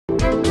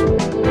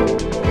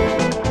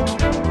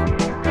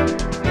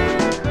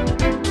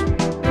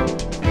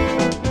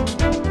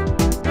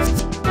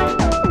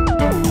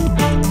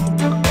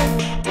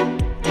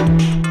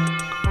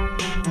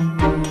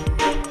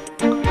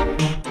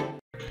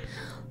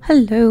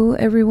Hello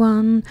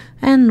everyone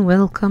and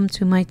welcome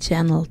to my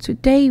channel.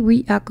 Today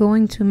we are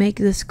going to make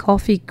this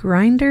coffee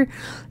grinder,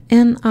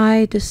 and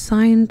I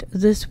designed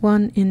this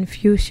one in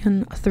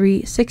Fusion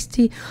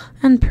 360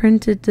 and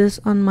printed this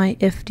on my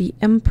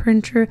FDM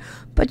printer,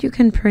 but you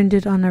can print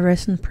it on a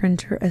resin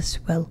printer as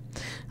well.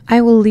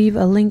 I will leave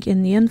a link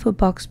in the info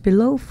box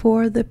below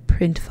for the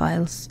print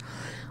files.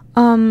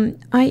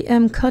 I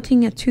am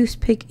cutting a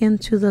toothpick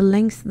into the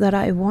length that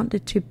I want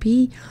it to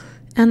be,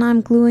 and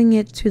I'm gluing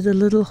it to the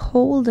little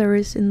hole there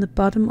is in the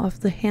bottom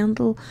of the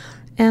handle,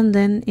 and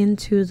then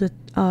into the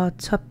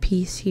top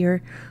piece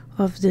here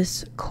of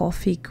this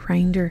coffee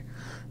grinder.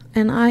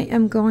 And I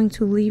am going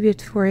to leave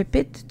it for a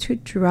bit to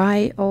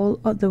dry all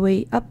the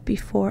way up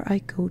before I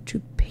go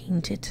to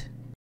paint it.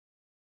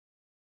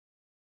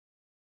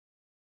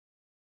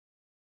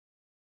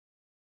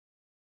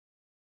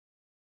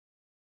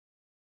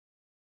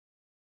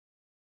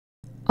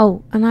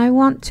 Oh, and I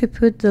want to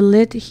put the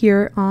lid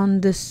here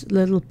on this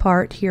little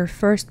part here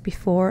first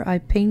before I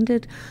paint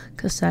it,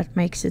 because that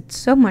makes it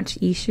so much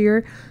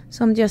easier.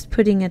 So I'm just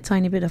putting a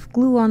tiny bit of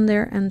glue on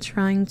there and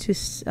trying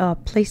to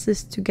place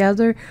this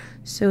together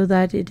so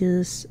that it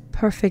is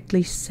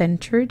perfectly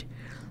centered.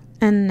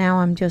 And now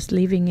I'm just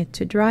leaving it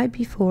to dry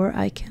before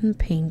I can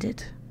paint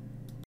it.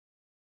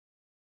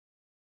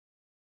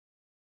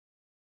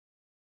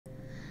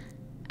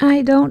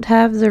 I don't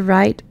have the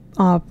right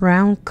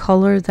brown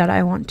color that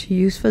I want to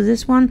use for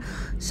this one,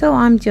 so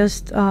I'm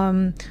just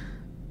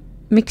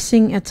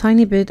mixing a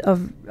tiny bit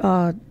of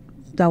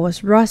that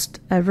was rust,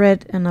 a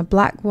red and a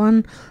black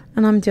one,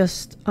 and I'm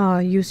just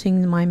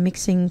using my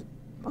mixing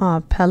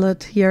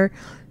palette here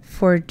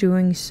for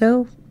doing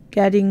so,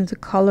 getting the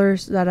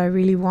colors that I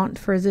really want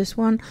for this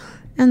one.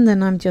 And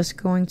then I'm just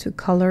going to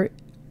color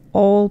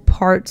all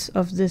parts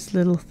of this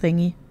little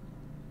thingy.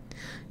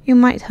 You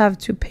might have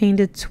to paint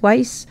it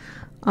twice.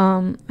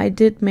 I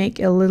did make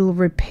a little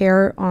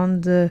repair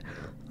on the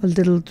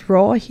little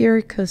drawer here,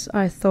 because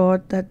I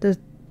thought that the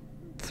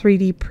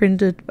 3D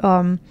printed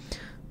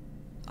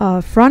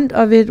front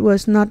of it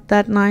was not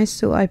that nice,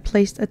 so I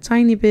placed a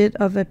tiny bit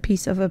of a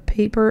piece of a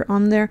paper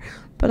on there,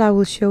 but I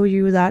will show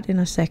you that in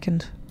a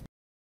second.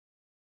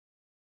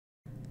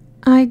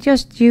 I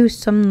just used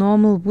some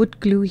normal wood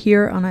glue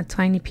here on a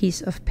tiny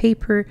piece of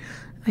paper.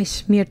 I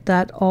smeared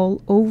that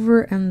all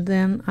over, and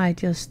then I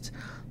just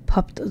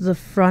popped the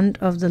front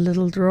of the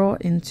little drawer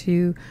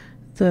into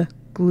the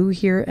glue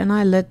here, and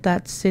I let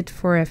that sit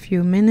for a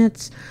few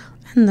minutes,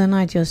 and then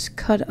I just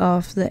cut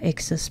off the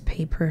excess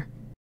paper.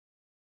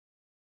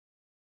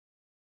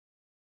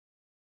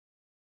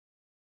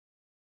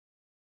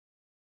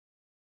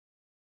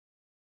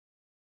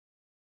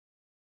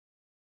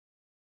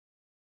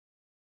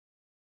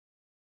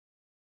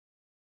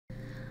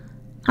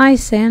 I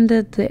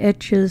sanded the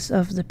edges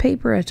of the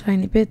paper a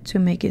tiny bit to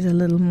make it a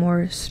little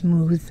more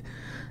smooth.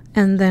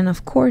 And then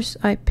of course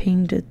I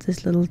painted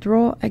this little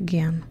drawer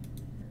again.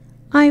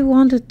 I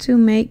wanted to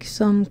make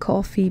some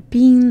coffee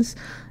beans,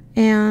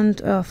 and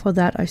for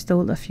that I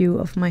stole a few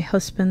of my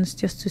husband's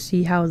just to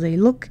see how they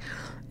look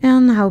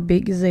and how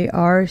big they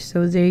are.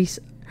 So these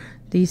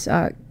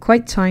are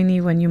quite tiny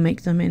when you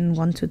make them in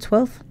 1 to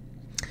 12.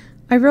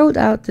 I wrote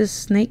out this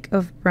snake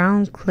of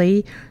brown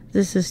clay.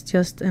 This is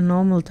just a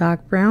normal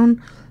dark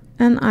brown,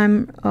 and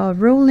I'm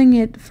rolling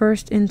it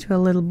first into a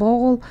little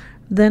ball,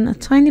 then a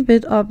tiny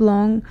bit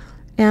oblong,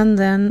 and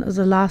then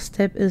the last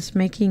step is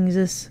making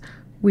this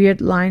weird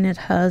line it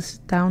has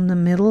down the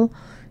middle,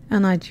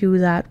 and I do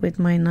that with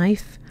my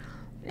knife.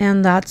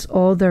 And that's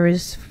all there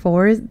is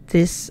for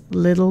this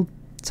little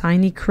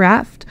tiny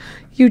craft.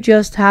 You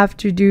just have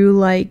to do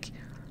like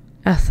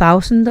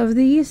 1,000 of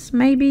these,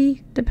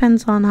 maybe,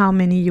 depends on how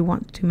many you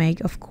want to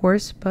make, of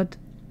course, but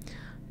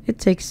it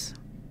takes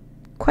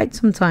quite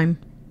some time.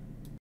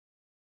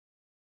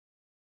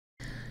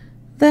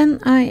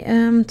 Then I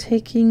am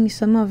taking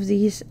some of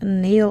these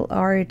nail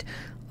art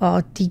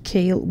water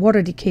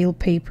decal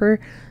paper.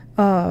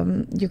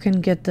 You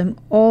can get them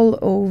all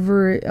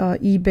over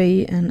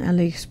eBay and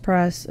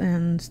AliExpress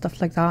and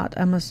stuff like that,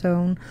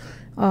 Amazon.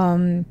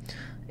 And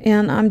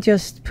I'm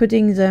just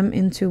putting them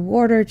into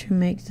water to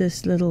make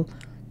this little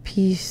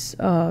piece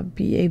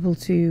be able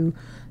to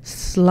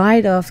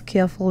slide off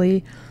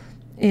carefully.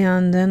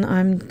 And then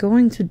I'm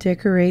going to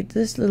decorate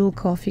this little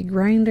coffee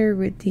grinder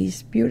with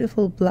these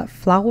beautiful black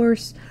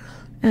flowers,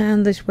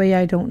 and this way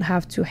I don't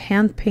have to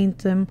hand paint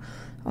them.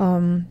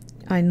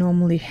 I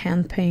normally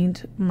hand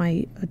paint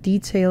my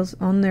details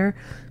on there,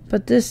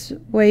 but this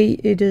way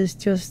it is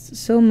just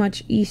so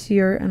much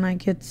easier, and I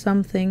get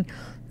something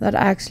that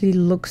actually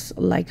looks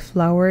like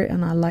flower,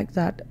 and I like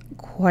that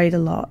quite a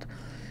lot.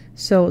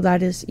 So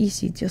that is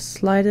easy, just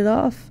slide it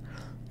off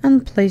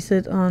and place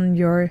it on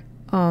your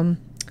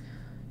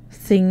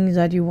thing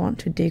that you want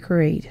to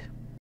decorate.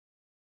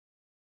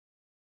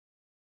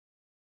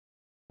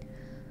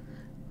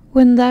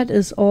 When that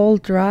is all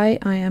dry,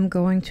 I am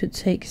going to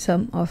take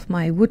some of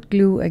my wood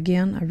glue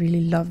again. I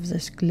really love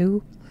this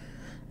glue,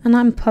 and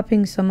I'm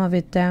popping some of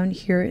it down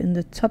here in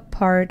the top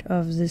part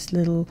of this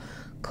little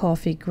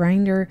coffee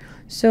grinder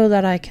so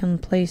that I can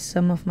place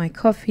some of my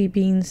coffee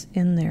beans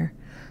in there.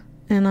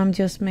 And I'm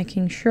just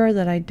making sure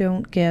that I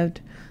don't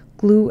get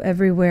glue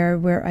everywhere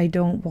where I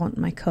don't want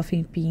my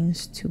coffee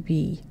beans to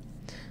be.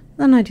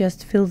 Then I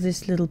just fill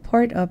this little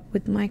part up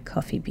with my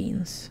coffee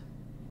beans.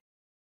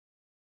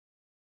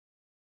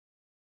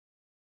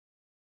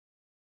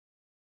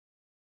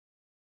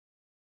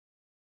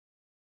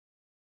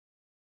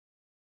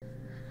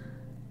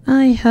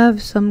 I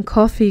have some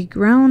coffee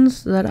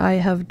grounds that I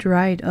have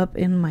dried up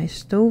in my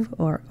stove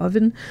or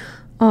oven,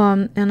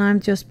 and I'm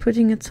just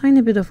putting a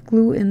tiny bit of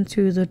glue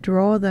into the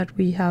drawer that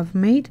we have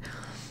made,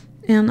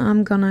 and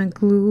I'm gonna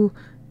glue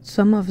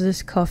some of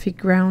this coffee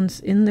grounds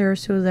in there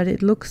so that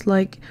it looks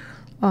like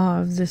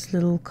this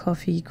little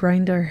coffee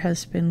grinder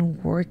has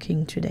been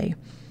working today.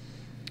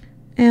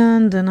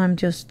 And then I'm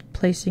just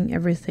placing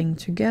everything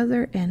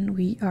together and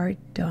we are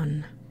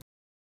done.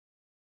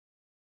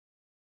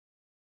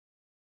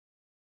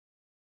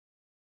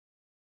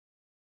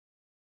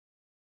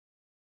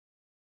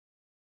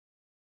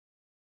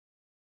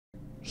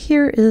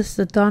 Here is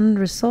the done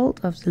result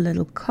of the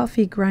little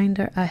coffee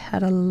grinder. I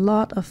had a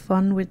lot of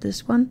fun with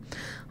this one.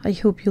 I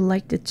hope you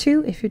liked it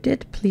too. If you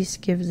did, please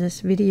give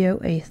this video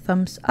a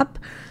thumbs up.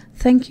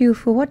 Thank you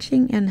for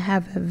watching and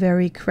have a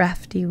very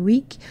crafty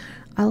week.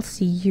 I'll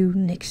see you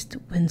next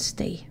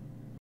Wednesday.